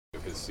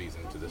his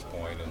season to this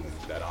point and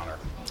that honor?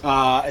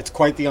 It's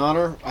quite the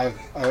honor. I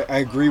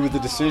agree with the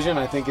decision.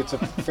 I think it's a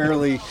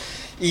fairly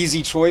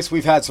easy choice.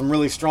 We've had some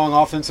really strong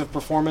offensive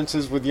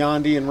performances with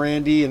Yandy and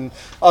Randy and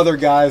other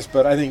guys,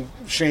 but I think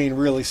Shane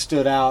really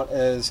stood out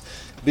as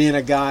being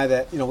a guy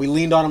that, we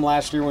leaned on him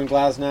last year when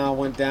Glasnow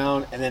went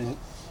down, and then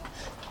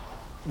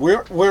we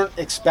weren't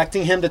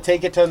expecting him to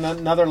take it to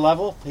another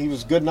level. He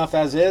was good enough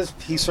as is.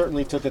 He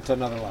certainly took it to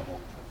another level.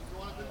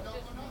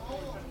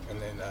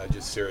 And then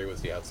just Siri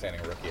was the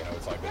outstanding rookie. I know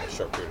it's only been a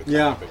short period of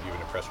time, but you've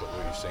been impressed with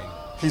what you've seen.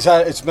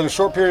 It's been a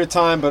short period of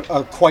time, but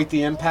quite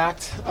the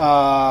impact.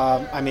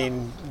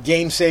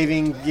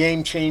 Game-saving,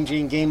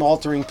 game-changing,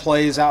 game-altering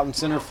plays out in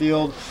center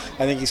field.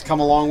 I think he's come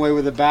a long way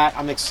with the bat.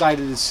 I'm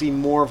excited to see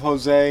more of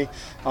Jose,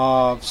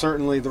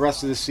 certainly the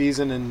rest of the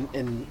season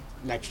and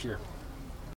next year.